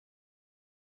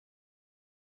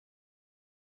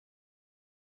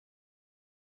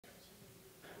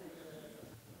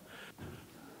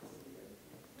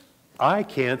I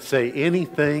can't say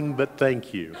anything but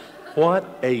thank you.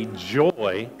 What a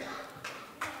joy.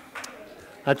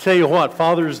 I tell you what,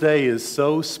 Father's Day is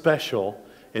so special,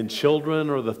 and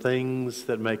children are the things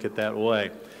that make it that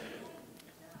way.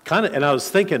 And I was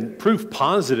thinking, proof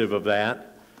positive of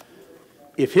that,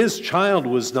 if his child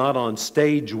was not on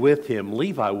stage with him,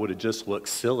 Levi would have just looked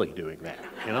silly doing that,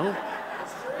 you know?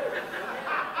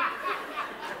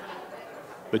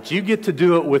 But you get to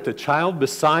do it with a child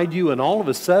beside you, and all of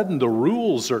a sudden the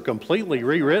rules are completely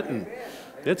rewritten.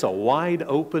 It's a wide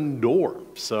open door.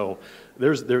 So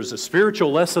there's a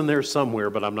spiritual lesson there somewhere,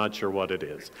 but I'm not sure what it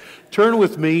is. Turn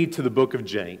with me to the book of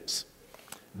James.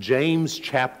 James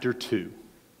chapter 2.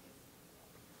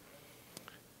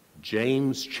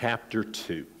 James chapter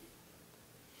 2.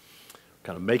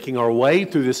 Kind of making our way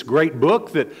through this great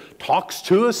book that talks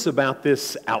to us about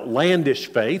this outlandish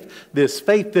faith, this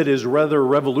faith that is rather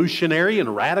revolutionary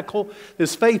and radical,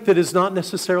 this faith that is not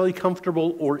necessarily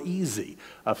comfortable or easy,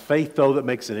 a faith, though, that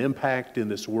makes an impact in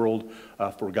this world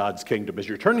for God's kingdom. As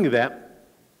you're turning to that,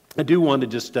 I do want to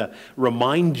just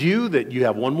remind you that you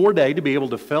have one more day to be able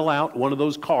to fill out one of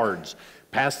those cards.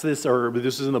 Past this, or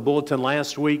this was in the bulletin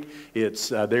last week. It's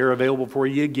there available for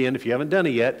you again if you haven't done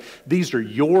it yet. These are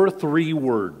your 3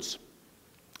 words.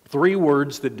 3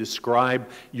 words that describe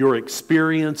your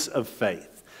experience of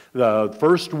faith. The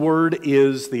first word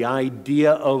is the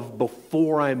idea of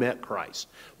before I met Christ.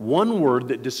 One word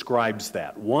that describes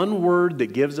that. One word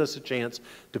that gives us a chance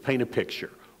to paint a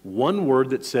picture. One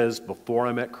word that says before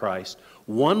I met Christ.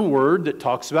 One word that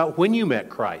talks about when you met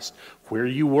Christ. Where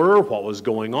you were, what was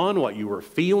going on, what you were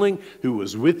feeling, who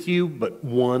was with you, but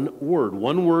one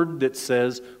word that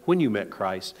says when you met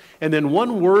Christ. And then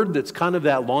one word that's kind of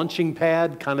that launching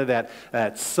pad, kind of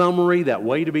that summary, that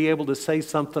way to be able to say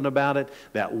something about it,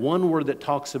 that one word that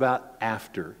talks about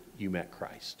after you met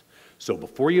Christ. So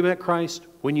before you met Christ,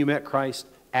 when you met Christ,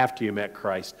 after you met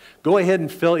Christ. Go ahead and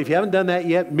fill, if you haven't done that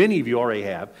yet, many of you already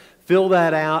have, fill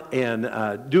that out and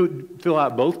fill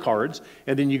out both cards,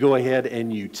 and then you go ahead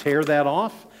and you tear that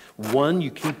off. One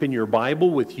you keep in your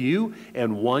Bible with you,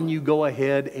 and one you go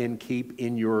ahead and keep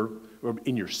in your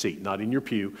seat, not in your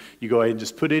pew. You go ahead and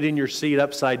just put it in your seat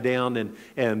upside down,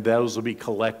 and those will be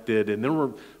collected. And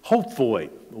then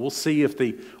we'll see if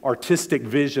the artistic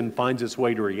vision finds its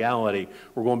way to reality.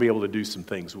 We're going to be able to do some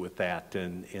things with that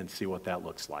and see what that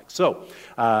looks like. So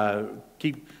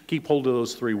keep hold of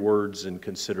those 3 words and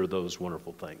consider those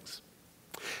wonderful things.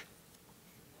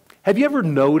 Have you ever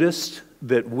noticed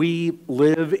that we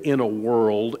live in a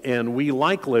world, and we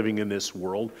like living in this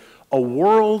world, a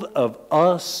world of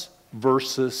us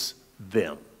versus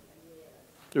them?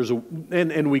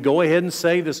 And we go ahead and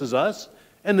say this is us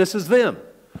and this is them.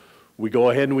 We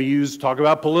go ahead and talk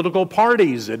about political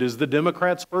parties. It is the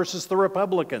Democrats versus the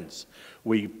Republicans.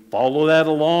 We follow that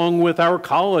along with our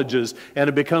colleges, and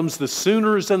it becomes the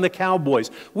Sooners and the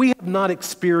Cowboys. We have not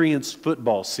experienced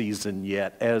football season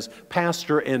yet as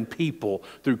pastor and people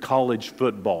through college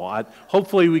football.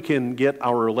 Hopefully we can get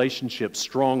our relationship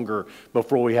stronger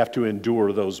before we have to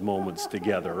endure those moments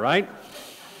together, right?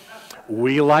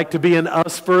 We like to be an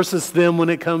us versus them when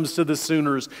it comes to the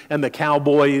Sooners and the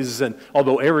Cowboys, and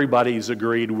although everybody's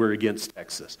agreed we're against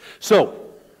Texas.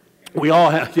 So we all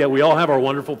have our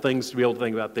wonderful things to be able to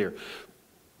think about there.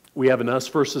 We have an us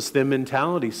versus them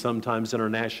mentality sometimes in our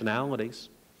nationalities.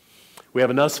 We have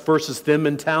an us versus them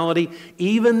mentality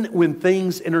even when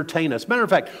things entertain us. Matter of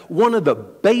fact, one of the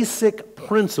basic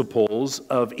principles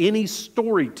of any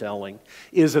storytelling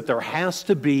is that there has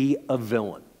to be a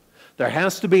villain. There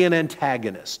has to be an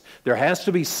antagonist. There has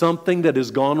to be something that has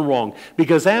gone wrong.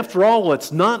 Because after all,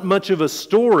 it's not much of a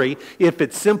story if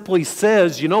it simply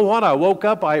says, you know what, I woke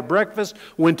up, I had breakfast,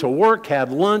 went to work,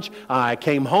 had lunch, I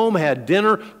came home, had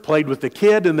dinner, played with the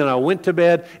kid, and then I went to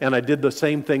bed, and I did the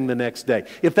same thing the next day.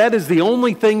 If that is the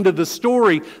only thing to the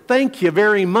story, thank you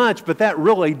very much, but that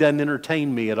really doesn't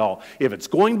entertain me at all. If it's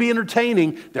going to be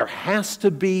entertaining, there has to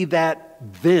be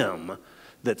that them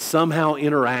that somehow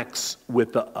interacts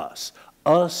with the us.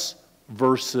 Us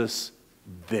versus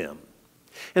them.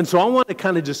 And so I want to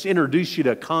kind of just introduce you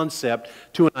to a concept,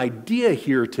 to an idea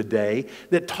here today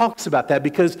that talks about that,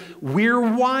 because we're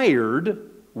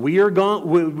wired, we're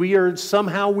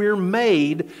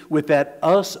made with that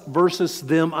us versus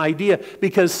them idea,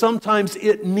 because sometimes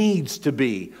it needs to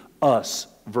be us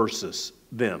versus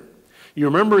them. You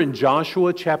remember in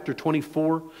Joshua chapter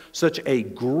 24, such a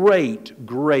great,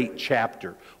 great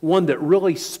chapter. One that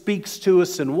really speaks to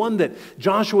us, and one that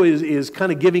Joshua is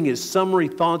kind of giving his summary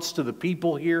thoughts to the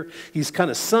people here. He's kind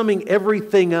of summing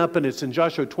everything up, and it's in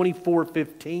Joshua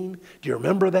 24:15. Do you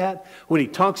remember that? When he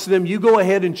talks to them, you go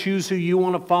ahead and choose who you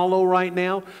want to follow right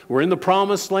now. We're in the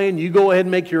promised land. You go ahead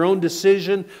and make your own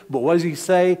decision. But what does he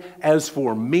say? As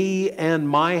for me and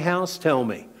my house, tell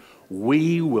me,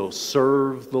 we will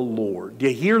serve the Lord. Do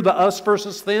you hear the us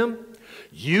versus them?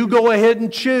 You go ahead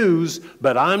and choose,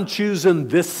 but I'm choosing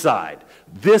this side.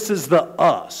 This is the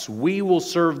us. We will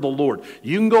serve the Lord.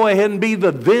 You can go ahead and be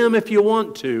the them if you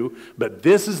want to, but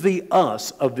this is the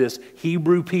us of this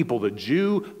Hebrew people, the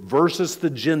Jew versus the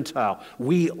Gentile.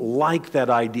 We like that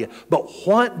idea. But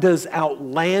what does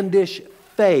outlandish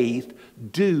faith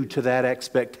do to that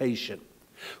expectation?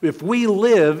 If we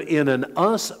live in an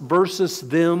us versus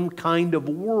them kind of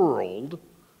world,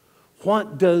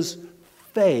 what does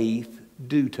faith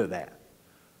do to that?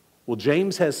 Well,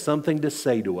 James has something to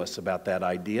say to us about that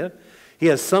idea. He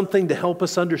has something to help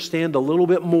us understand a little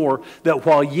bit more that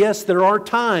while, yes, there are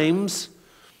times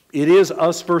it is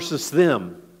us versus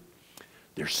them,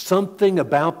 there's something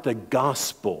about the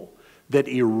gospel that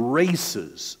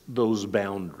erases those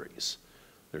boundaries.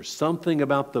 There's something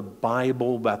about the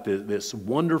Bible, about this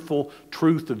wonderful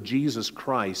truth of Jesus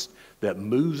Christ that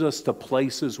moves us to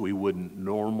places we wouldn't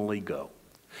normally go.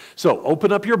 So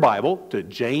open up your Bible to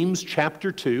James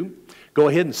chapter 2. Go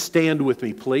ahead and stand with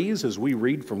me, please, as we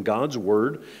read from God's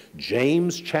Word.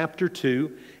 James chapter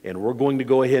 2, and we're going to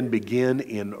go ahead and begin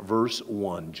in verse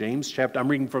 1. James chapter, I'm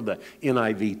reading from the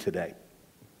NIV today.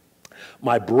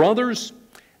 My brothers,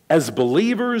 as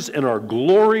believers in our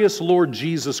glorious Lord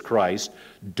Jesus Christ,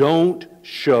 don't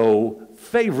show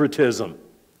favoritism.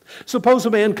 Suppose a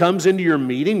man comes into your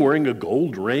meeting wearing a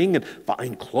gold ring and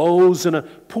fine clothes, and a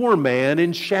poor man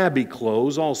in shabby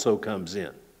clothes also comes in.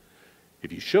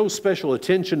 If you show special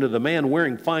attention to the man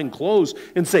wearing fine clothes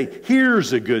and say,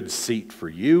 "Here's a good seat for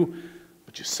you,"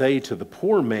 but you say to the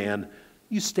poor man,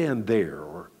 "You stand there,"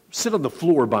 or "Sit on the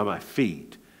floor by my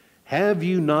feet," have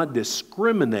you not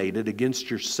discriminated against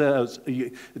yourselves,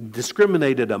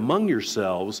 discriminated among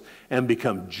yourselves, and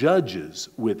become judges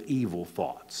with evil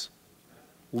thoughts?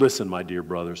 Listen, my dear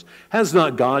brothers, has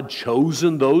not God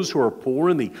chosen those who are poor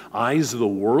in the eyes of the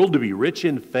world to be rich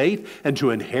in faith and to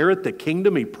inherit the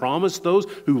kingdom He promised those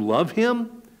who love Him?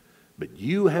 But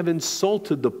you have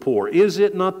insulted the poor. Is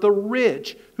it not the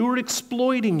rich who are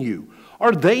exploiting you?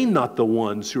 Are they not the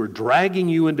ones who are dragging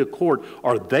you into court?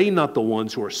 Are they not the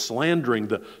ones who are slandering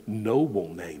the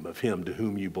noble name of Him to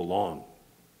whom you belong?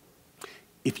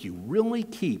 If you really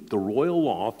keep the royal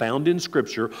law found in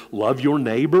Scripture, love your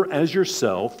neighbor as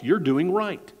yourself, you're doing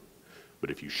right. But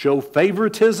if you show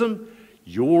favoritism,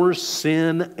 your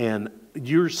sin and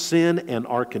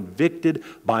are convicted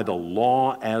by the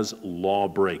law as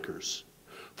lawbreakers.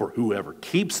 For whoever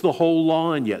keeps the whole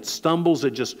law and yet stumbles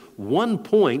at just one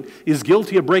point is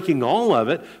guilty of breaking all of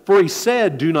it. For He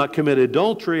said, "Do not commit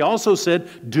adultery." Also said,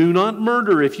 "Do not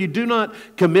murder." If you do not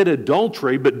commit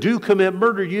adultery, but do commit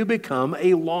murder, you become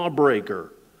a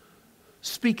lawbreaker.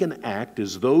 Speak and act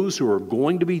as those who are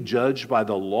going to be judged by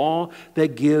the law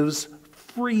that gives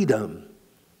freedom.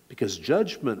 Because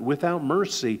judgment without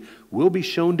mercy will be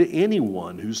shown to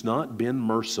anyone who's not been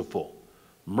merciful.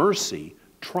 Mercy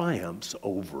triumphs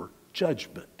over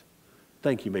judgment.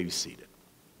 Thank you. You may be seated.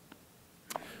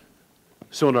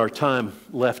 So in our time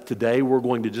left today, we're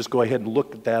going to just go ahead and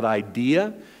look at that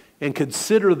idea and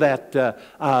consider that the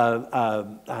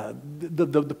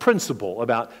principle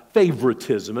about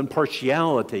favoritism and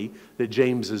partiality that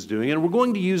James is doing. And we're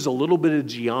going to use a little bit of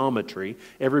geometry.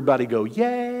 Everybody go,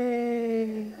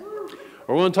 yay!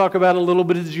 We're going to talk about a little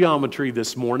bit of geometry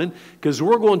this morning because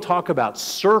we're going to talk about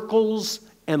circles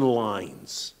and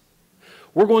lines.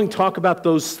 We're going to talk about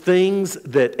those things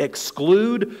that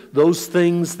exclude, those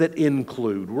things that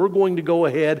include. We're going to go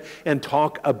ahead and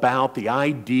talk about the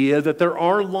idea that there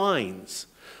are lines.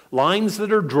 Lines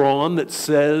that are drawn that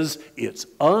says it's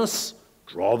us,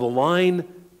 draw the line,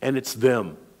 and it's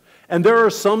them. And there are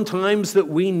some times that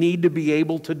we need to be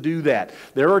able to do that.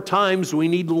 There are times we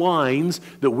need lines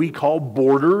that we call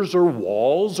borders or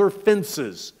walls or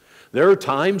fences. There are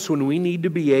times when we need to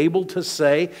be able to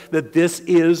say that this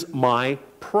is my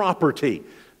property.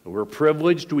 We're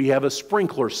privileged. We have a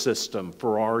sprinkler system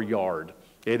for our yard.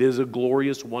 It is a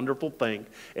glorious, wonderful thing.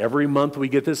 Every month we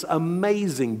get this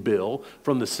amazing bill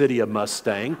from the city of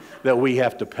Mustang that we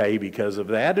have to pay because of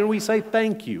that, and we say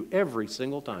thank you every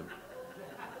single time.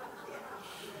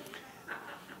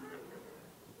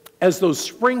 As those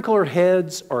sprinkler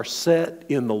heads are set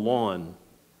in the lawn,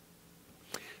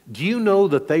 Do you know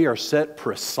that they are set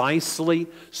precisely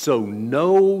so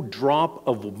no drop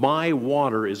of my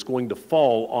water is going to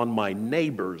fall on my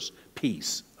neighbor's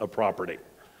piece of property?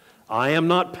 I am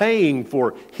not paying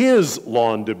for his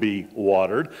lawn to be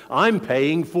watered. I'm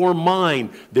paying for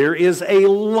mine. There is a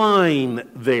line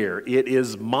there. It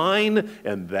is mine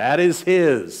and that is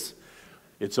his.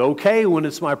 It's okay when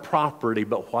it's my property,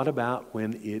 but what about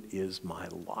when it is my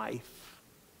life?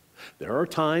 There are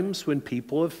times when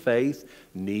people of faith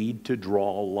need to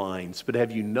draw lines. But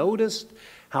have you noticed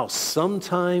how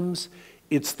sometimes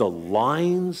it's the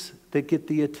lines that get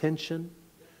the attention?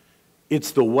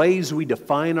 It's the ways we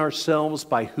define ourselves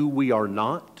by who we are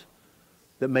not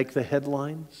that make the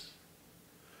headlines.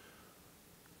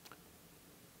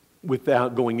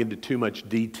 Without going into too much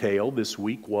detail, this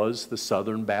week was the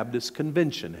Southern Baptist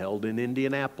Convention held in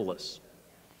Indianapolis.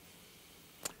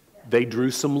 They drew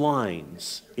some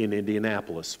lines in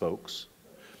Indianapolis, folks.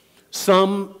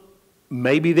 Some,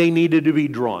 maybe they needed to be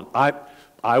drawn.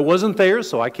 I wasn't there,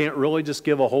 so I can't really just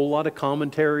give a whole lot of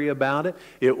commentary about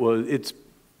it.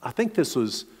 I think this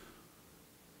was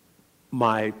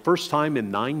my first time in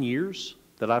 9 years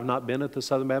that I've not been at the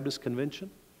Southern Baptist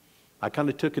Convention. I kind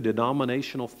of took a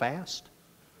denominational fast,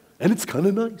 and it's kind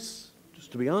of nice,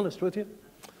 just to be honest with you.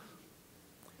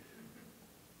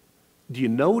 Do you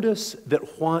notice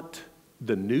that what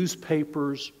the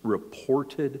newspapers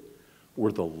reported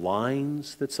were the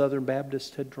lines that Southern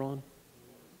Baptists had drawn?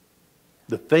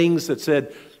 The things that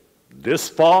said, this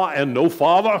far and no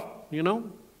farther, you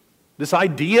know? This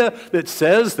idea that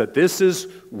says that this is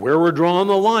where we're drawing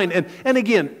the line. And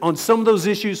again, on some of those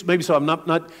issues, maybe so I'm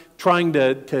not trying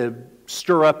to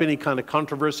stir up any kind of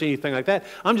controversy, anything like that.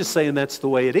 I'm just saying that's the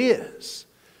way it is.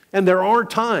 And there are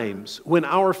times when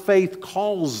our faith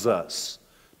calls us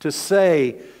to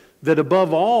say that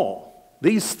above all,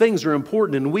 these things are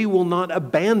important and we will not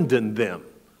abandon them.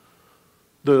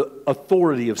 The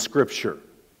authority of Scripture,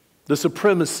 the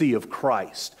supremacy of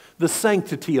Christ, the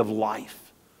sanctity of life.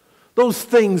 Those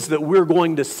things that we're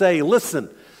going to say, listen,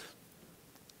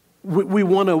 we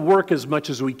want to work as much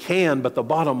as we can, but the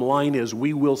bottom line is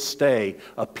we will stay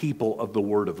a people of the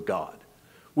Word of God.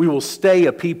 We will stay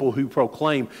a people who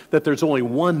proclaim that there's only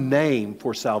one name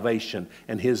for salvation,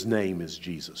 and His name is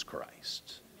Jesus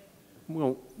Christ.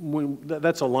 Well,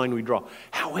 that's a line we draw.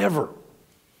 However,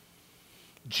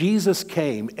 Jesus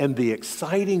came, and the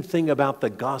exciting thing about the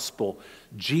gospel,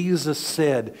 Jesus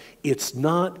said, it's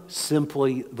not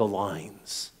simply the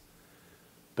lines.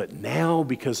 But now,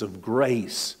 because of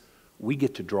grace, we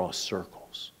get to draw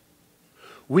circles.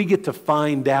 We get to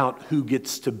find out who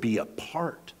gets to be a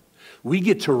part. We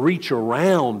get to reach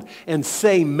around and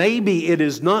say, maybe it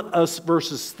is not us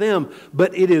versus them,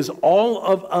 but it is all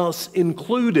of us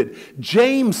included.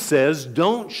 James says,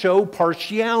 don't show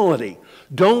partiality.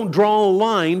 Don't draw a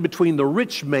line between the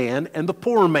rich man and the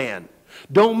poor man.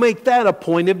 Don't make that a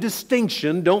point of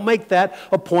distinction. Don't make that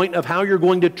a point of how you're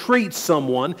going to treat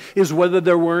someone, is whether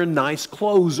they're wearing nice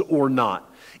clothes or not.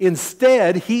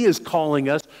 Instead, he is calling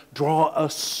us, draw a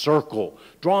circle.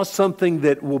 Draw something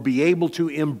that will be able to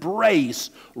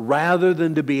embrace rather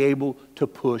than to be able to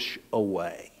push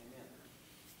away.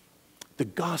 The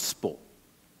gospel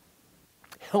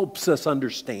helps us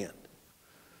understand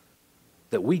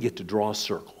that we get to draw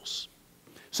circles.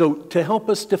 So to help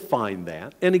us define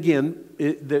that, and again,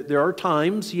 there are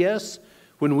times, yes,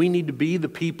 when we need to be the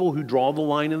people who draw the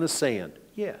line in the sand.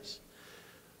 Yes.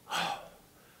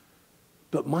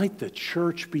 But might the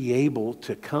church be able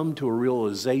to come to a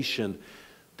realization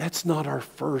that's not our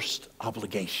first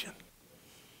obligation.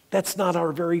 That's not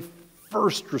our very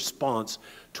first response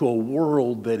to a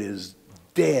world that is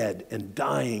dead and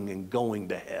dying and going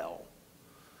to hell.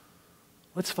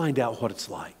 Let's find out what it's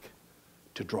like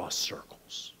to draw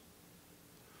circles.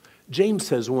 James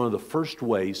says one of the first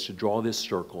ways to draw this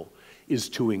circle is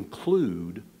to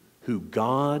include who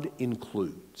God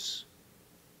includes.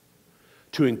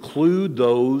 To include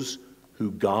those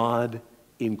who God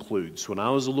includes. When I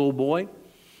was a little boy,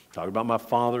 talking about my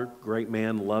father, great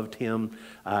man, loved him,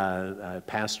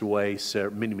 passed away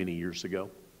many, many years ago.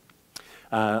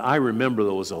 I remember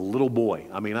there was a little boy.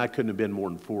 I mean, I couldn't have been more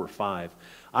than 4 or 5.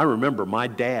 I remember my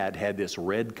dad had this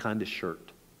red kind of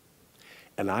shirt.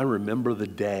 And I remember the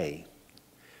day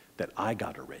that I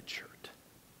got a red shirt.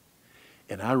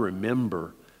 And I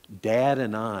remember Dad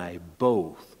and I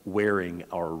both wearing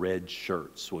our red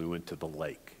shirts when we went to the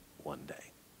lake one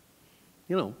day.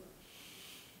 You know,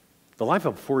 the life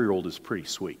of a 4-year-old is pretty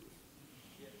sweet.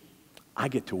 I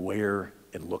get to wear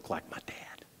and look like my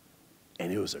dad.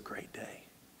 And it was a great day.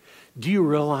 Do you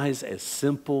realize, as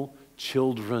simple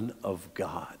children of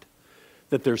God,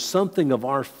 that there's something of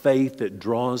our faith that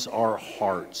draws our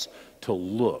hearts to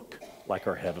look like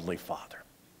our Heavenly Father.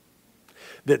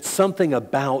 That something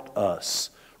about us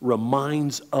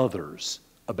reminds others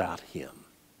about Him.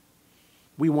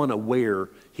 We want to wear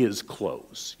His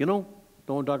clothes. You know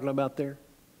what I'm talking about there?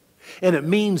 And it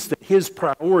means that His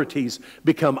priorities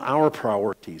become our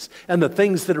priorities. And the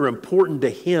things that are important to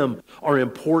Him are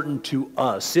important to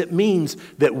us. It means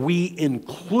that we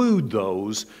include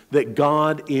those that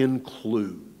God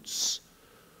includes.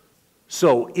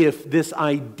 So if this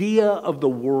idea of the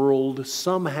world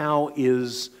somehow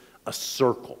is a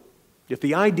circle, if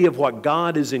the idea of what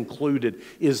God has included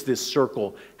is this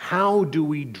circle, how do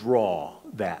we draw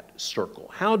that circle?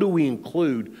 How do we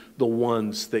include the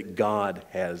ones that God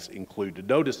has included?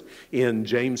 Notice in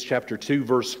James chapter 2,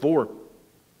 verse 4,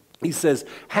 he says,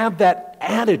 have that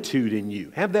attitude in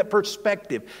you, have that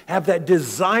perspective, have that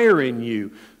desire in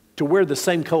you to wear the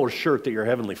same color shirt that your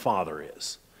Heavenly Father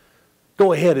is.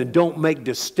 Go ahead and don't make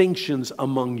distinctions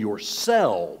among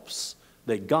yourselves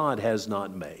that God has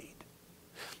not made.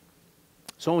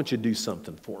 So I want you to do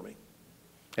something for me.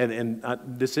 And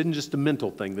this isn't just a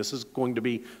mental thing. This is going to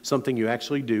be something you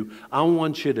actually do. I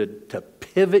want you to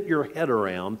pivot your head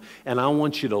around, and I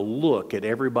want you to look at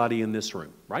everybody in this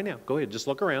room. Right now, go ahead, just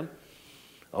look around.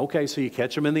 Okay, so you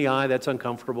catch them in the eye. That's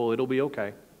uncomfortable. It'll be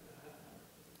okay.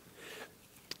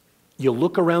 You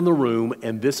look around the room,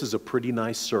 and this is a pretty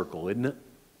nice circle, isn't it?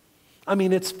 I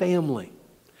mean, it's family.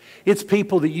 It's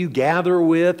people that you gather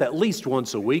with at least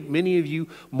once a week, many of you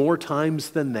more times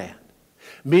than that.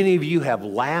 Many of you have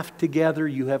laughed together,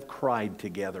 you have cried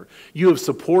together. You have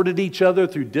supported each other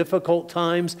through difficult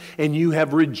times, and you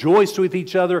have rejoiced with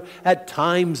each other at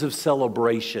times of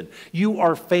celebration. You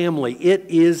are family. It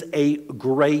is a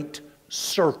great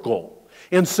circle.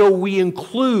 And so we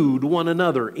include one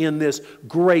another in this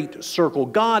great circle.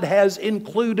 God has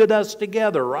included us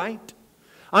together, right?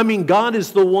 I mean, God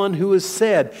is the one who has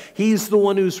said, He's the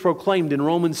one who's proclaimed in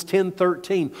Romans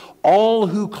 10:13, all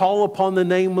who call upon the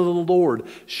name of the Lord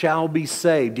shall be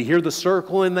saved. Do you hear the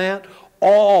circle in that?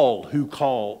 All who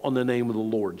call on the name of the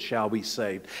Lord shall be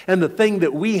saved. And the thing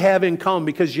that we have in common,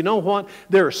 because you know what?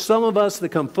 There are some of us that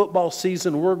come football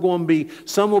season,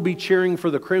 some will be cheering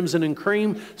for the crimson and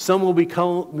cream, some will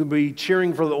be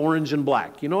cheering for the orange and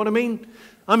black. You know what I mean?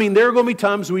 I mean, there are going to be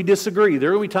times we disagree.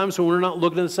 There are going to be times when we're not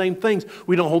looking at the same things.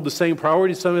 We don't hold the same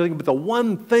priorities. But the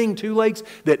one thing, Tulakes,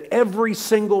 that every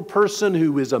single person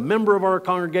who is a member of our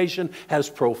congregation has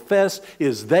professed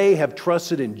is they have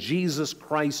trusted in Jesus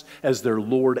Christ as their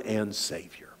Lord and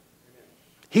Savior.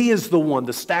 He is the one,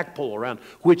 the stackpole around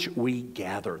which we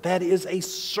gather. That is a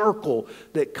circle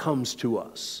that comes to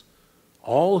us.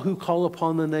 All who call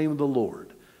upon the name of the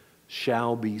Lord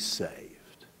shall be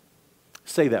saved.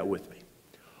 Say that with me.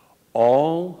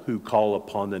 All who call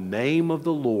upon the name of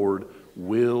the Lord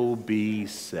will be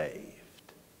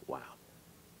saved. Wow.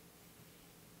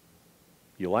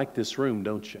 You like this room,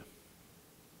 don't you?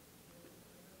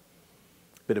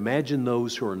 But imagine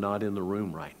those who are not in the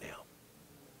room right now.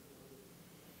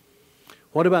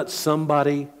 What about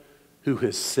somebody who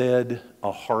has said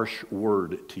a harsh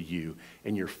word to you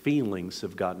and your feelings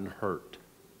have gotten hurt?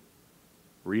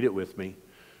 Read it with me.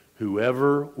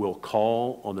 Whoever will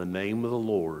call on the name of the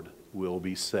Lord will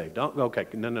be saved. Okay,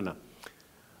 no.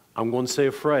 I'm going to say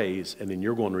a phrase, and then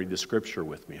you're going to read the scripture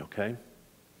with me, okay?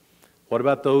 What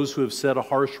about those who have said a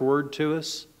harsh word to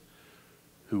us?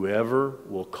 Whoever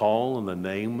will call on the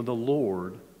name of the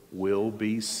Lord will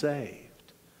be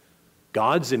saved.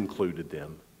 God's included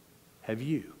them. Have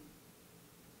you?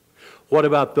 What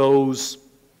about those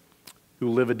who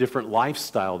live a different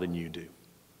lifestyle than you do?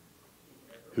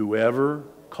 Whoever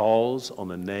calls on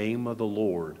the name of the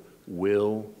Lord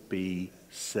will be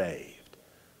saved.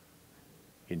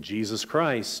 In Jesus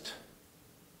Christ,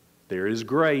 there is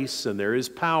grace and there is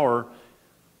power.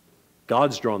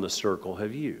 God's drawn the circle.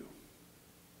 Have you?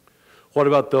 What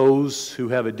about those who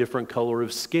have a different color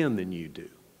of skin than you do?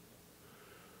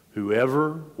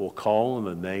 Whoever will call on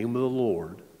the name of the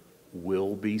Lord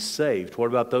will be saved. What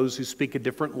about those who speak a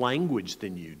different language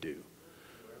than you do?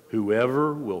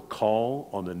 Whoever will call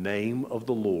on the name of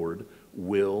the Lord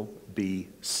will be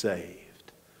saved.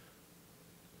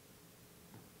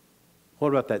 What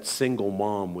about that single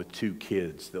mom with 2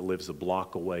 kids that lives a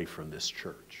block away from this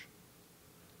church?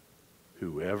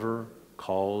 Whoever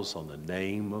calls on the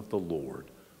name of the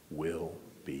Lord will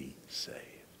be saved.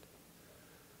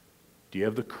 Do you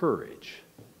have the courage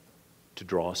to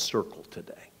draw a circle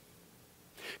today?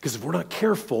 Because if we're not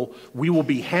careful, we will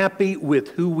be happy with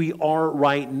who we are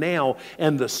right now,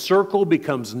 and the circle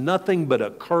becomes nothing but a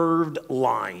curved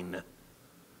line.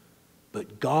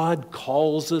 But God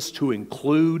calls us to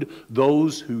include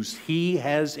those who He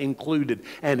has included.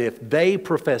 And if they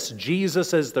profess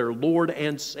Jesus as their Lord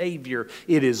and Savior,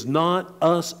 it is not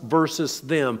us versus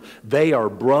them. They are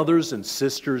brothers and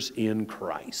sisters in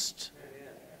Christ.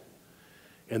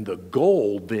 And the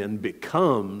goal then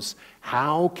becomes,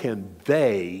 how can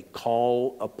they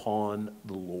call upon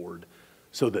the Lord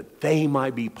so that they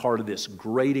might be part of this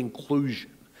great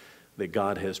inclusion that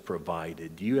God has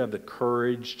provided? Do you have the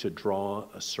courage to draw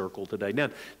a circle today? Now,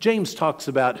 James talks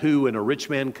about who, when a rich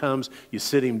man comes, you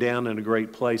sit him down in a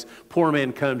great place. Poor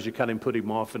man comes, you kind of put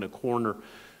him off in a corner.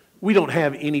 We don't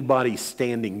have anybody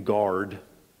standing guard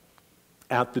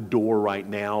out the door right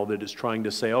now that is trying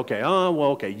to say,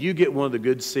 okay, you get one of the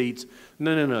good seats.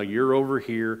 No, you're over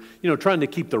here. Trying to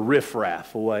keep the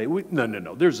riffraff away.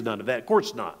 No, there's none of that. Of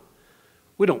course not.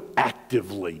 We don't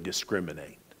actively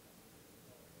discriminate.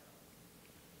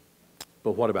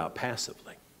 But what about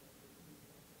passively?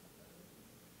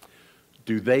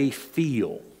 Do they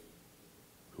feel,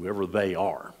 whoever they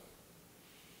are,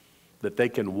 that they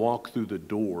can walk through the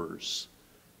doors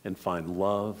and find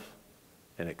love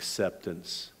and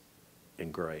acceptance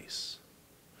and grace?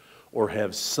 Or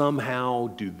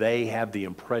do they have the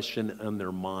impression in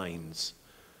their minds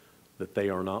that they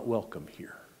are not welcome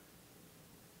here?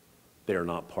 They are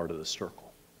not part of the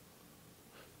circle.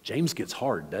 James gets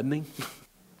hard, doesn't he?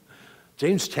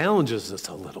 James challenges us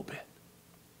a little bit.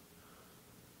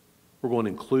 We're going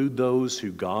to include those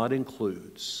who God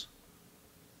includes.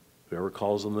 Whoever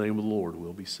calls on the name of the Lord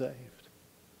will be saved.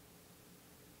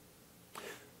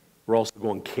 We're also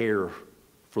going to care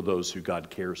for those who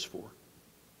God cares for.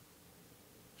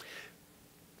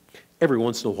 Every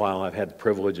once in a while, I've had the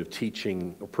privilege of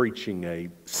teaching or preaching a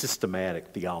systematic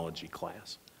theology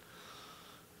class.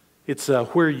 It's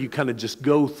where you kind of just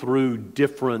go through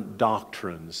different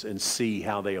doctrines and see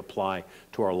how they apply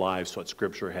to our lives, what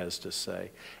Scripture has to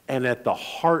say. And at the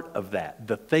heart of that,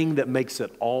 the thing that makes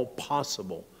it all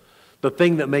possible, the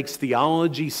thing that makes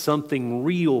theology something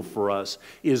real for us,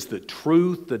 is the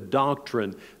truth, the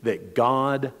doctrine that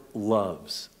God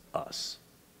loves us.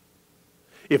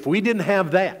 If we didn't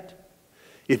have that,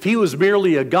 if He was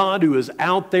merely a God who is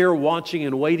out there watching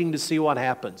and waiting to see what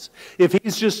happens, if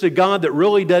He's just a God that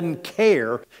really doesn't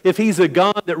care, if He's a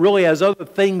God that really has other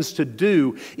things to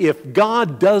do, if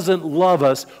God doesn't love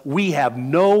us, we have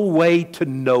no way to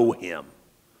know Him.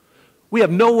 We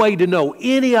have no way to know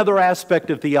any other aspect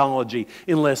of theology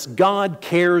unless God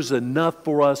cares enough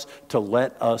for us to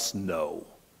let us know.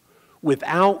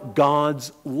 Without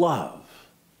God's love,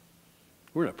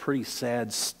 we're in a pretty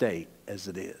sad state as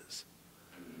it is.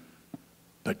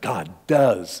 But God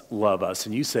does love us.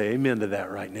 And you say amen to that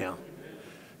right now.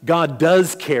 God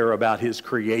does care about His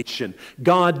creation.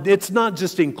 It's not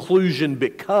just inclusion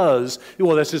because,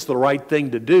 that's just the right thing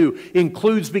to do.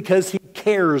 Includes because He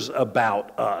cares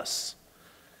about us.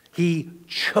 He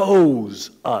chose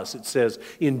us, it says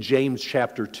in James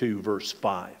chapter 2, verse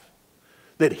 5.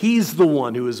 That He's the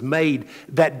one who has made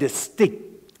that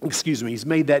He's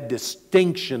made that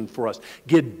distinction for us.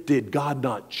 Did God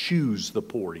not choose the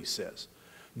poor, he says.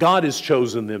 God has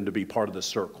chosen them to be part of the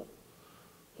circle.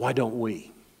 Why don't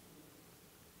we?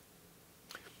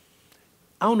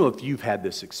 I don't know if you've had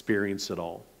this experience at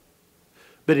all,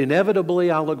 but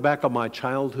inevitably I look back on my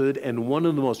childhood, and one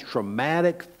of the most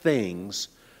traumatic things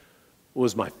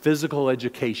was my physical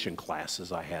education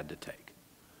classes I had to take.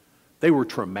 They were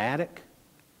traumatic.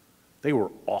 They were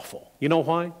awful. You know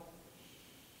why?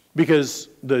 Because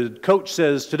the coach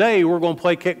says, today we're going to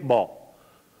play kickball.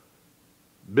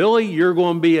 Billy, you're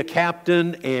going to be a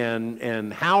captain,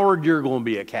 and Howard, you're going to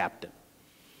be a captain.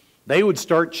 They would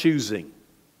start choosing.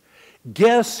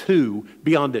 Guess who,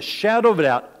 beyond a shadow of a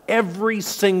doubt, every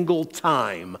single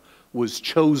time was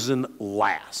chosen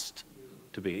last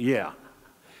to be? Yeah.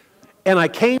 And I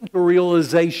came to a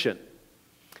realization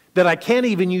that I can't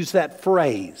even use that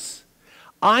phrase.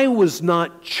 I was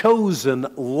not chosen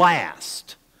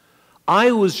last.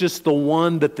 I was just the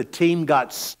one that the team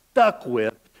got stuck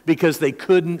with because they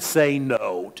couldn't say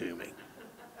no to me.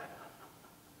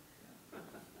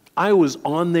 I was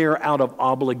on there out of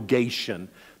obligation,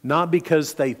 not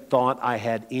because they thought I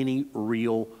had any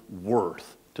real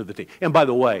worth to the team. And by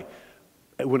the way,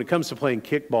 when it comes to playing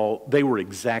kickball, they were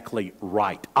exactly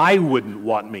right. I wouldn't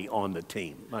want me on the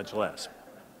team, much less.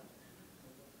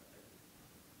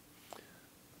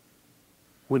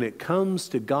 When it comes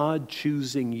to God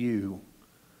choosing you,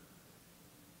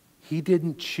 He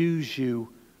didn't choose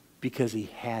you because He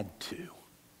had to.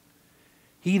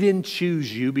 He didn't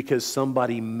choose you because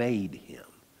somebody made Him.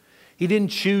 He didn't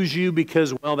choose you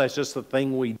because, that's just the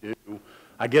thing we do.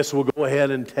 I guess we'll go ahead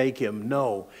and take Him.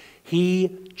 No,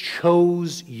 He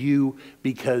chose you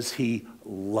because He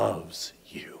loves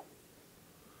you.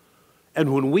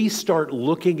 And when we start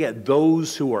looking at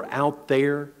those who are out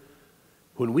there,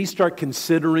 when we start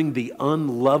considering the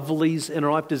unlovelies in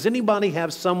our life, does anybody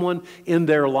have someone in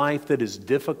their life that is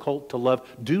difficult to love?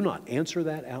 Do not answer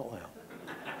that out loud.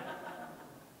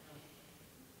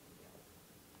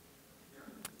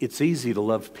 It's easy to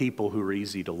love people who are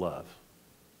easy to love.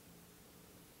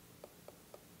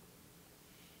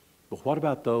 But what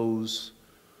about those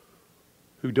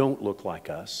who don't look like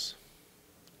us,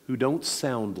 who don't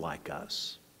sound like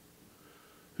us,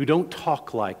 who don't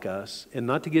talk like us, and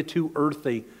not to get too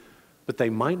earthy, but they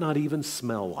might not even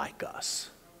smell like us?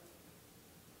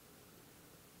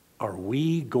 Are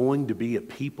we going to be a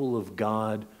people of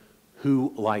God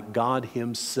who, like God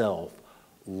Himself,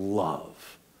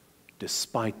 love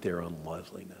despite their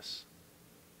unloveliness?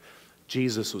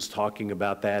 Jesus was talking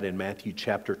about that in Matthew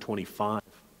chapter 25.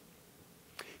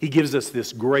 He gives us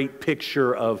this great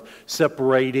picture of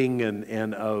separating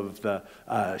and of the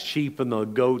sheep and the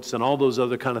goats and all those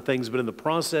other kind of things. But in the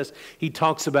process, He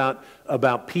talks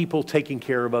about people taking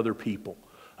care of other people,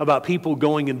 about people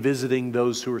going and visiting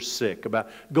those who are sick,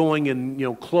 about going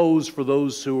and clothes for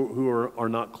those who are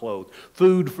not clothed,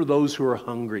 food for those who are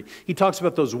hungry. He talks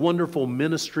about those wonderful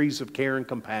ministries of care and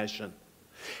compassion.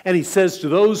 And He says to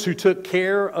those who took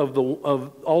care of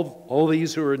all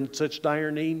these who are in such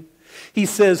dire need, He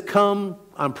says, "Come,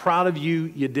 I'm proud of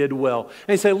you, you did well."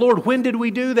 And He say, "Lord, when did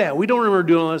we do that? We don't remember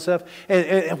doing all that stuff.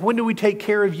 And when did we take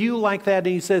care of you like that?" And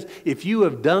He says, "If you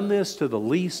have done this to the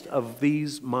least of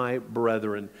these my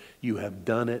brethren, you have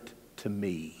done it to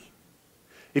me."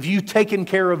 If you've taken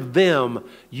care of them,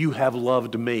 you have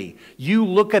loved me. You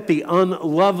look at the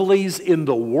unlovelies in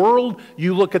the world.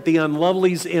 You look at the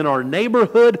unlovelies in our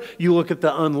neighborhood. You look at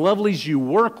the unlovelies you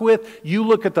work with. You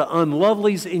look at the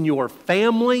unlovelies in your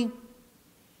family.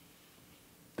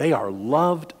 They are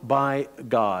loved by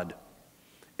God.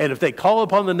 And if they call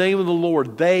upon the name of the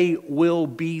Lord, they will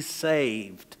be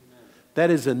saved. That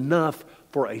is enough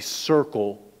for a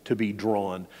circle to be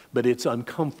drawn. But it's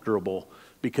uncomfortable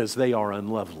because they are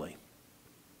unlovely.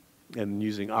 And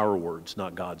using our words,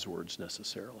 not God's words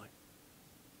necessarily.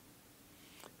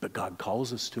 But God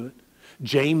calls us to it.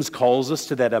 James calls us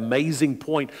to that amazing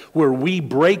point where we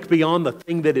break beyond the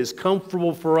thing that is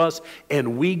comfortable for us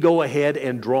and we go ahead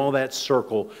and draw that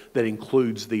circle that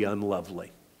includes the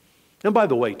unlovely. And by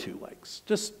the way, Tulakes,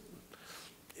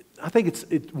 I think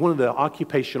it's one of the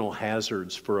occupational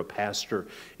hazards for a pastor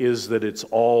is that it's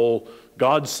all,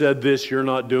 God said this, you're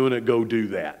not doing it, go do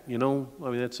that.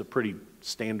 That's a pretty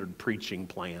standard preaching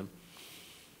plan.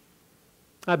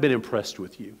 I've been impressed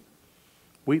with you.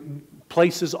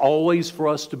 Places always for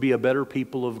us to be a better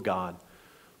people of God.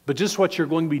 But just what you're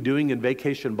going to be doing in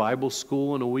Vacation Bible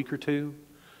School in a week or two,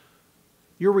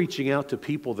 you're reaching out to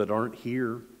people that aren't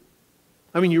here.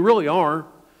 You really are.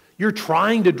 You're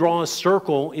trying to draw a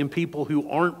circle in people who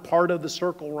aren't part of the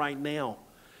circle right now.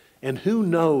 And who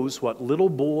knows what little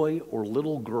boy or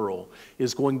little girl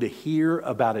is going to hear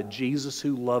about a Jesus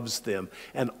who loves them.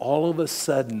 And all of a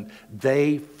sudden,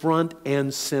 they front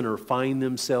and center find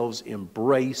themselves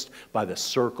embraced by the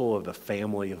circle of the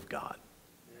family of God.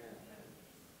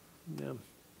 Yeah.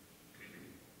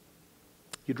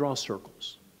 You draw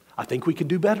circles. I think we can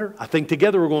do better. I think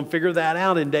together we're going to figure that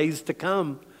out in days to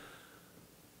come.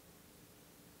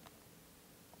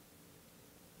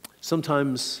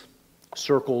 Sometimes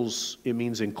circles, it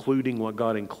means including what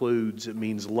God includes. It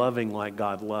means loving like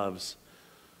God loves.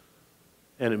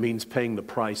 And it means paying the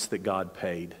price that God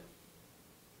paid.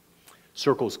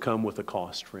 Circles come with a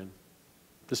cost, friend.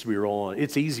 Just to be real honest.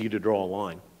 It's easy to draw a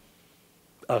line.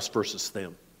 Us versus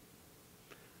them.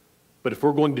 But if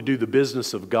we're going to do the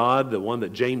business of God, the one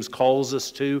that James calls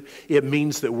us to, it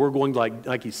means that we're going,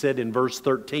 like he said in verse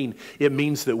 13, it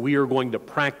means that we are going to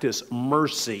practice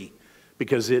mercy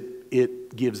because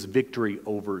it gives victory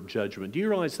over judgment. Do you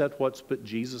realize that's what's put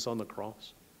Jesus on the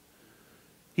cross?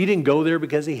 He didn't go there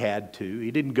because he had to. He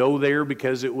didn't go there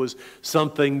because it was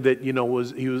something that,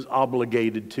 he was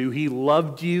obligated to. He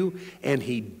loved you and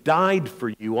he died for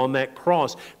you on that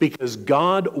cross because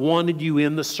God wanted you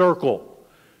in the circle.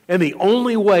 And the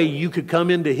only way you could come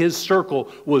into his circle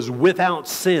was without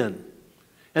sin.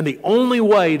 And the only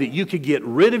way that you could get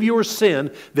rid of your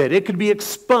sin, that it could be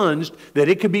expunged, that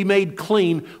it could be made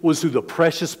clean, was through the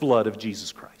precious blood of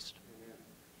Jesus Christ.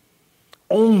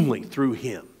 Only through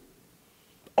him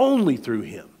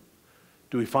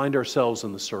do we find ourselves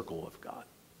in the circle of God.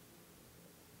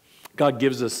 God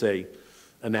gives us an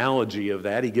analogy of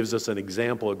that. He gives us an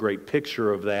example, a great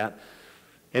picture of that.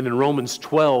 And in Romans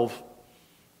 12,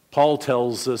 Paul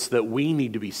tells us that we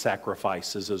need to be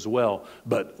sacrifices as well,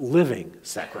 but living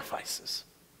sacrifices.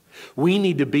 We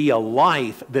need to be a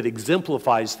life that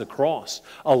exemplifies the cross,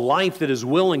 a life that is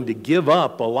willing to give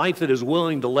up, a life that is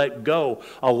willing to let go,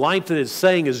 a life that is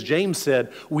saying, as James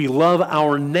said, we love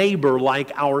our neighbor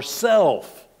like ourselves.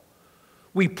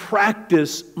 We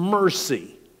practice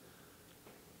mercy,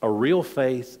 a real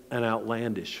faith, an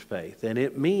outlandish faith. And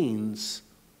it means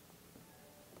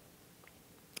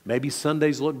maybe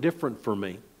Sundays look different for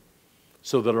me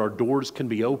so that our doors can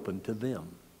be open to them.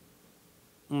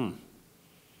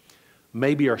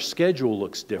 Maybe our schedule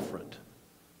looks different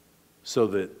so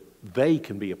that they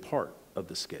can be a part of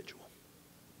the schedule.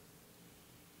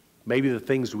 Maybe the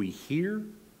things we hear,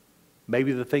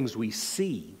 maybe the things we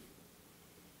see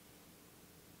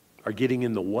are getting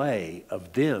in the way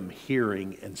of them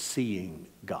hearing and seeing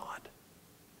God.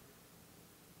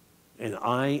 And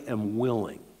I am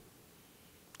willing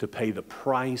to pay the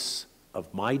price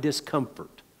of my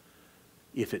discomfort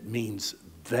if it means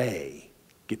they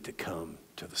get to come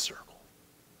to the circle.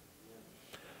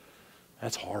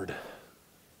 That's hard.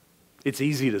 It's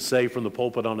easy to say from the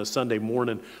pulpit on a Sunday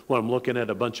morning when I'm looking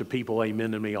at a bunch of people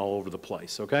amening me all over the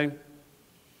place, okay?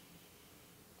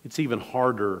 It's even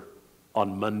harder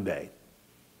on Monday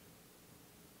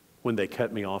when they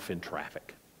cut me off in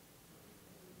traffic.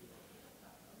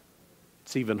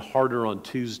 It's even harder on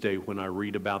Tuesday when I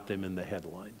read about them in the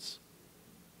headlines.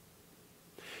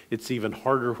 It's even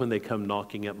harder when they come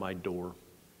knocking at my door.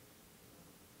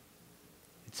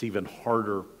 It's even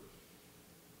harder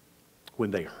when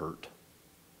they hurt,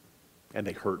 and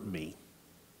they hurt me.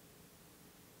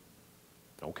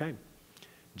 Okay.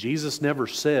 Jesus never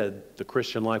said the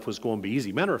Christian life was going to be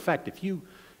easy. Matter of fact, if you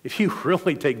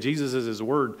really take Jesus as his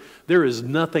word, there is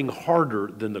nothing harder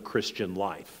than the Christian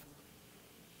life.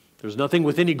 There's nothing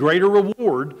with any greater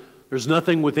reward. There's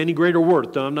nothing with any greater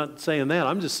worth. I'm not saying that.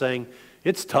 I'm just saying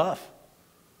it's tough.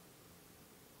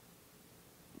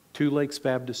 Tulakes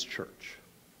Baptist Church.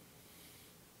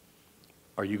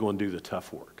 Are you going to do the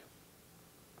tough work?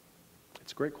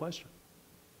 It's a great question.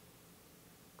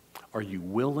 Are you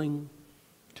willing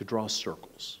to draw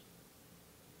circles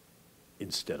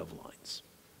instead of lines?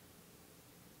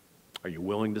 Are you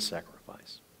willing to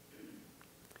sacrifice?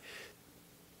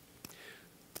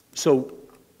 So,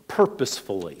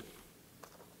 purposefully,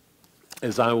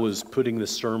 as I was putting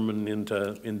this sermon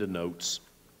into notes,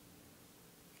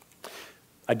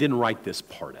 I didn't write this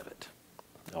part of it.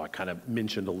 I kind of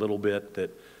mentioned a little bit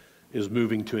that is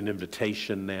moving to an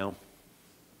invitation now.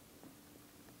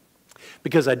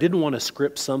 Because I didn't want to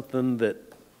script something that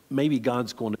maybe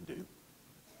God's going to do.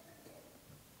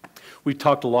 We've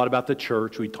talked a lot about the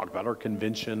church. We talked about our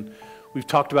convention. We've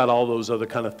talked about all those other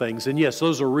kind of things. And yes,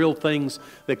 those are real things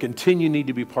that need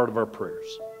to be part of our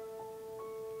prayers.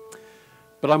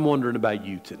 But I'm wondering about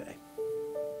you today.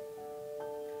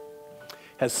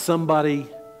 Has somebody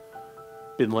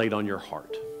been laid on your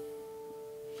heart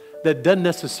that doesn't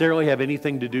necessarily have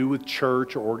anything to do with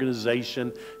church or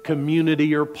organization,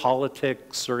 community or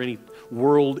politics or any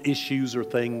world issues or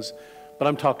things, but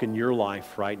I'm talking your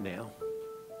life right now?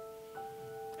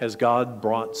 Has God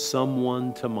brought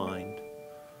someone to mind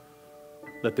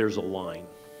that there's a line?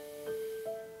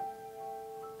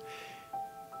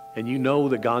 And you know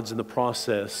that God's in the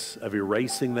process of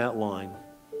erasing that line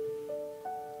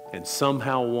and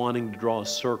somehow wanting to draw a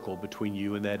circle between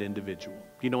you and that individual. Do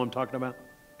you know what I'm talking about?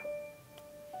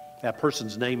 That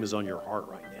person's name is on your heart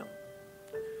right now.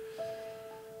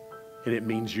 And it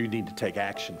means you need to take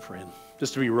action, friend.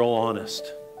 Just to be real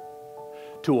honest.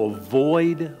 To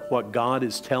avoid what God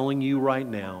is telling you right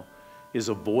now is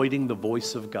avoiding the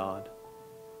voice of God.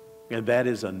 And that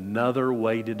is another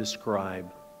way to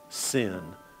describe sin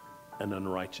and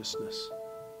unrighteousness.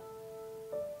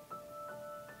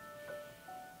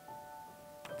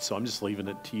 So I'm just leaving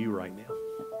it to you right now.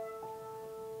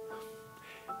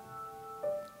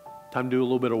 Time to do a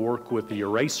little bit of work with the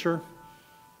eraser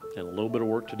and a little bit of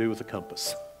work to do with the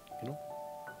compass. You know?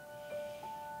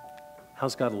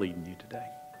 How's God leading you today?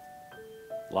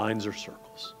 Lines or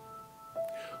circles?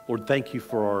 Lord, thank you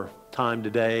for our time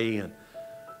today. And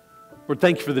Lord,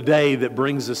 thank you for the day that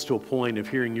brings us to a point of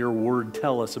hearing your word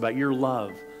tell us about your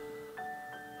love,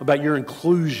 about your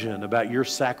inclusion, about your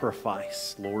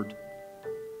sacrifice, Lord.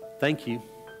 Thank you.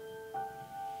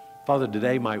 Father,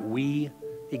 today might we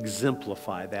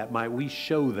exemplify that, might we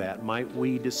show that, might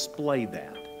we display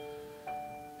that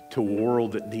to a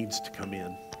world that needs to come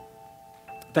in.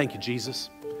 Thank you, Jesus.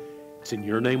 It's in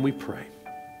your name we pray.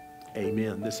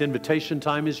 Amen. This invitation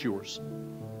time is yours.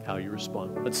 How you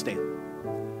respond. Let's stand.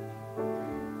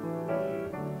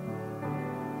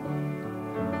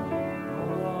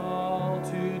 All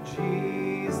to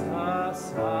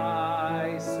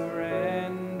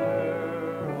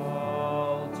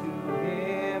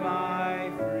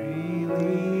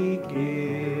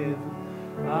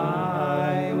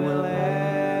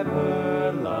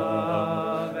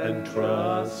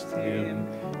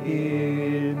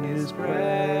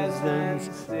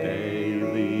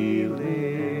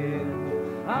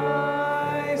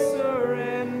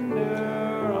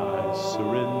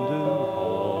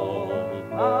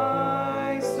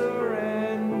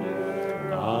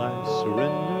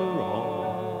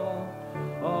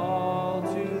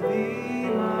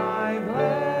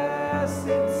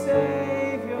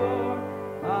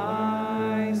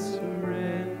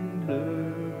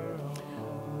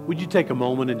would you take a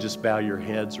moment and just bow your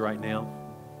heads right now?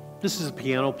 This is a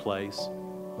piano place.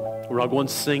 We're not going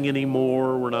to sing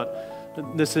anymore.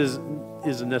 This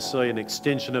isn't necessarily an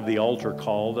extension of the altar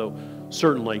call, though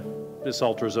certainly this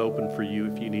altar is open for you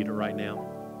if you need it right now.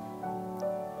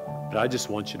 But I just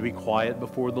want you to be quiet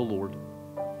before the Lord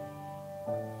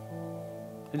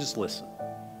and just listen.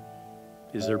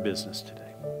 Is there business today?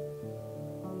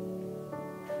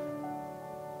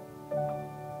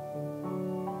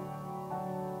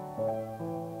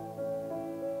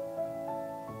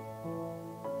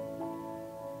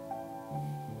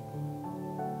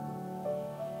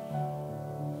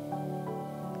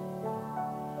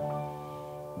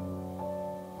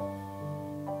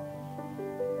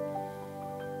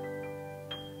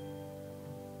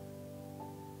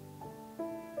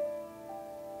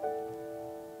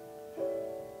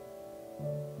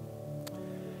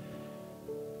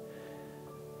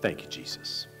 Thank you,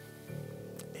 Jesus.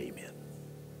 Amen.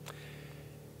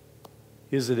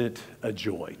 Isn't it a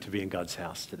joy to be in God's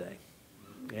house today?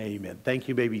 Amen. Thank you.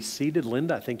 You may be seated.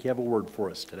 Linda, I think you have a word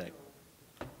for us today.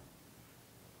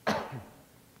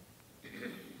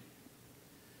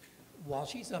 While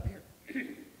she's up here, is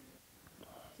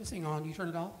this thing on? You turn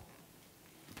it off?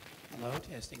 Hello,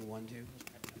 testing 1, 2.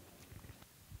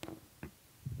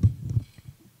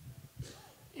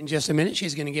 In just a minute,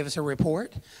 she's going to give us a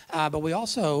report, but we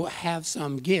also have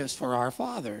some gifts for our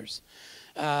fathers.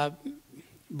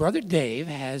 Brother Dave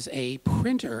has a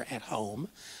printer at home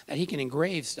that he can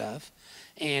engrave stuff,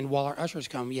 and while our ushers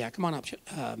come, come on up,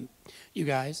 you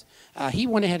guys. He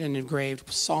went ahead and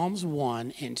engraved Psalms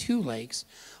 1 and Tulakes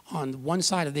on one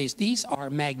side of these. These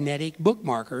are magnetic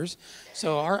bookmarkers,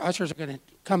 so our ushers are going to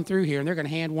come through here, and they're going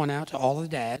to hand one out to all of the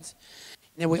dads.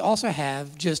 And then we also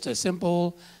have just a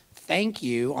simple thank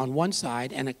you on one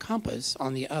side and a compass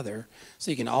on the other,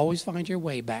 so you can always find your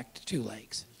way back to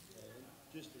Tulakes.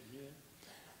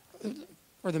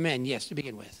 For the men, yes, to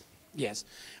begin with. Yes.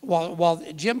 While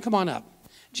Jim, come on up.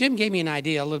 Jim gave me an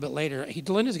idea a little bit later.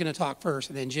 Linda's going to talk first,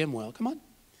 and then Jim will. Come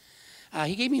on.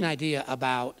 He gave me an idea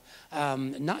about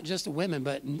not just the women,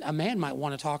 but a man might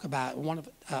want to talk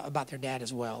about their dad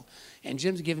as well. And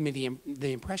Jim's given me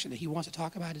the impression that he wants to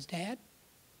talk about his dad.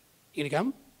 You going to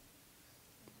come?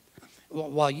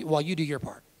 While you do your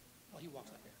part. While you walk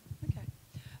up here. Okay.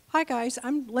 Hi, guys.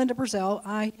 I'm Linda Brazell.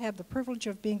 I have the privilege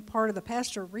of being part of the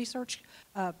Pastor Research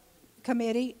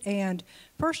Committee. And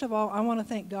first of all, I want to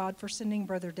thank God for sending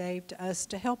Brother Dave to us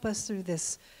to help us through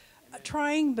this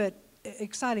trying but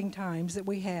exciting times that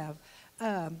we have.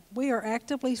 We are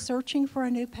actively searching for a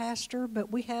new pastor,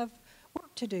 but we have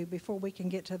work to do before we can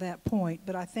get to that point.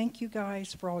 But I thank you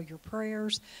guys for all your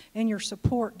prayers and your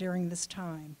support during this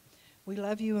time. We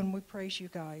love you and we praise you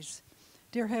guys.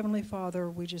 Dear Heavenly Father,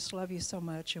 we just love you so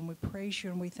much, and we praise you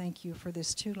and we thank you for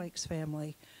this Tulakes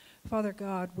family. Father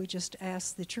God, we just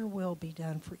ask that your will be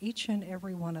done for each and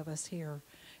every one of us here,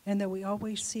 and that we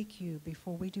always seek you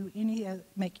before we do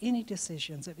make any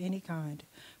decisions of any kind.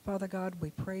 Father God,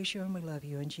 we praise you and we love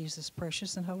you in Jesus'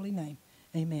 precious and holy name.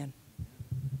 Amen.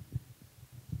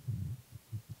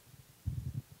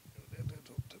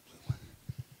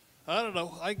 I don't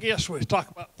know, I guess we talk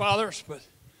about fathers, but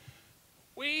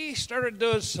we started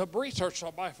doing some research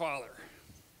on my father.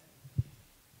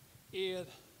 And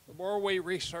the more we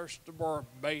researched, the more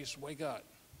amazed we got.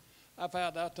 I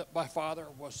found out that my father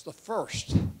was the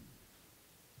first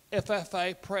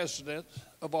FFA president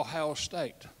of Ohio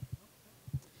State.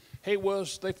 He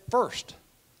was the first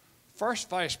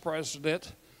vice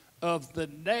president of the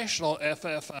national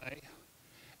FFA,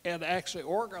 and actually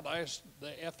organized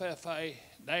the FFA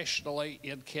nationally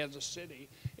in Kansas City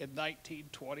in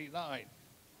 1929.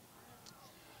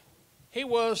 He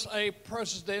was a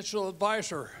presidential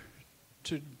advisor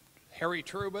to Harry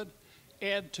Truman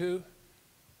and to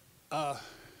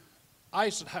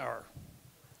Eisenhower.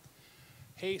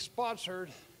 He sponsored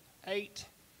 8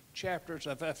 chapters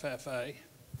of FFA,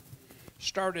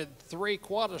 started 3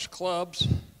 Kiwanis clubs,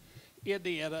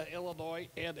 Indiana, Illinois,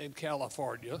 and in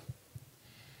California.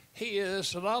 He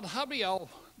is, and how many of y'all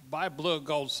buy blue and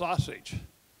gold sausage?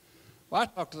 Well, I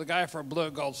talked to the guy from Blue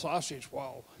and Gold Sausage,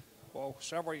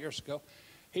 several years ago.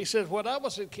 He said, when I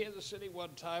was in Kansas City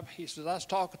one time, he said, I was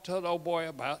talking to an old boy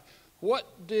about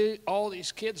what do all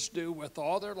these kids do with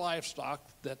all their livestock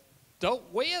that don't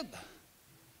win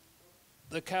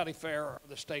the county fair or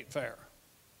the state fair.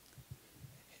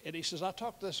 And he says, I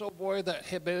talked to this old boy that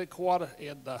had been in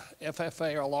the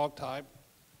FFA a long time,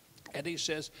 and he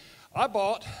says, I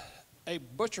bought a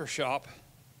butcher shop,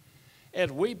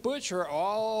 and we butcher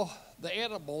all the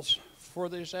animals for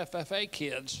these FFA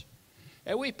kids,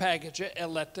 and we package it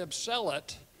and let them sell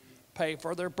it, pay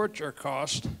for their butcher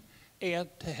cost, and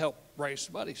to help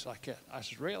raise money like that. I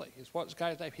said, really? What's the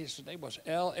guy's name? His name was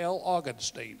L.L.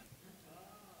 Augenstein.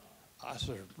 I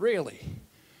said, really?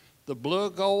 The blue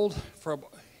gold from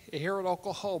here in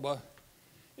Oklahoma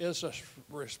is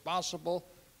responsible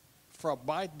from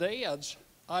my dad's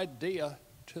idea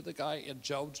to the guy in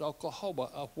Jones, Oklahoma,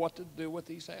 of what to do with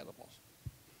these animals.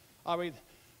 I mean,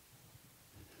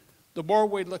 the more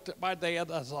we looked at my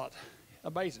dad, I thought,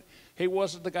 amazing. He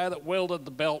wasn't the guy that wielded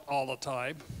the belt all the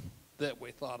time that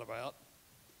we thought about.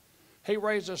 He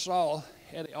raised us all,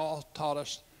 and he all taught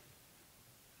us,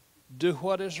 do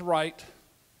what is right,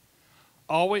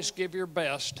 always give your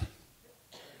best,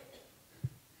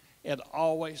 and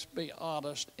always be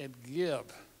honest and give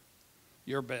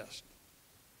your best.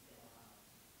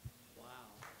 Wow.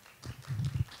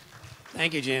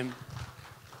 Thank you, Jim.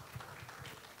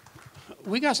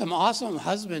 We got some awesome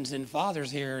husbands and fathers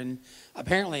here, and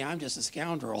apparently I'm just a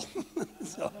scoundrel.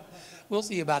 So we'll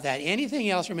see about that. Anything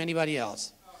else from anybody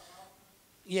else?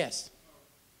 Yes.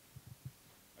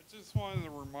 I just wanted to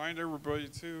remind everybody,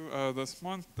 too, this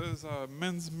month is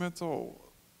Men's Mental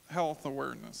Health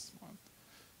Awareness Month.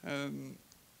 And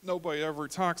nobody ever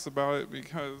talks about it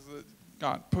because it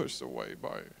got pushed away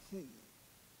by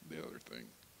the other thing.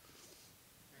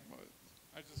 But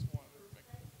I just wanted to make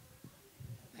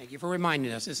Thank you for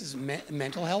reminding us. This is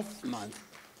Mental Health Month.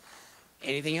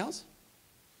 Anything else?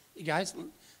 You guys,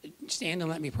 stand and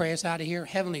let me pray us out of here.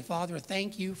 Heavenly Father,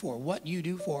 thank you for what you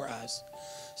do for us.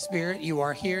 Spirit, you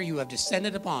are here. You have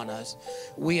descended upon us.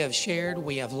 We have shared.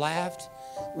 We have laughed.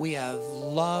 We have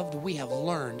loved. We have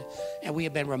learned. And we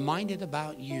have been reminded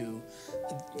about you,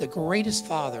 the greatest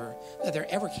Father that there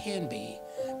ever can be,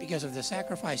 because of the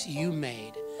sacrifice you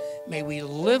made. May we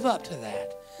live up to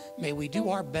that. May we do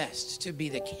our best to be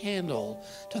the candle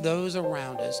to those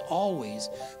around us, always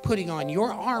putting on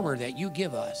your armor that you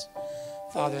give us.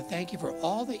 Father, thank you for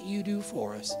all that you do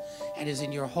for us. And it is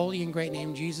in your holy and great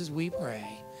name, Jesus, we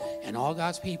pray. And all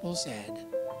God's people said,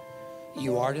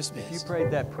 you are dismissed. If you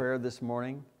prayed that prayer this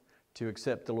morning to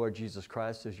accept the Lord Jesus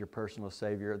Christ as your personal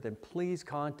Savior, then please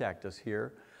contact us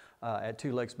here at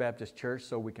Tulakes Baptist Church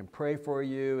so we can pray for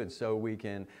you and so we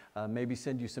can maybe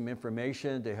send you some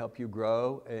information to help you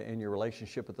grow in your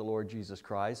relationship with the Lord Jesus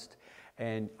Christ.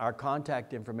 And our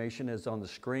contact information is on the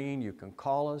screen. You can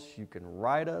call us, you can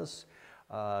write us,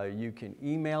 you can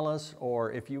email us,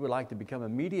 or if you would like to become a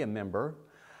media member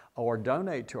or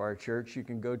donate to our church, you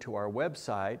can go to our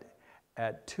website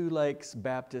at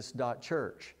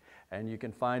tulakesbaptist.church. And you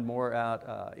can find more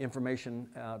information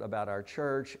out about our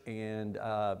church, and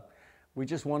we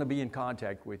just want to be in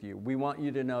contact with you. We want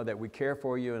you to know that we care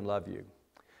for you and love you.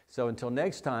 So until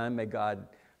next time, may God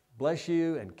bless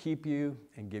you and keep you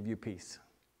and give you peace.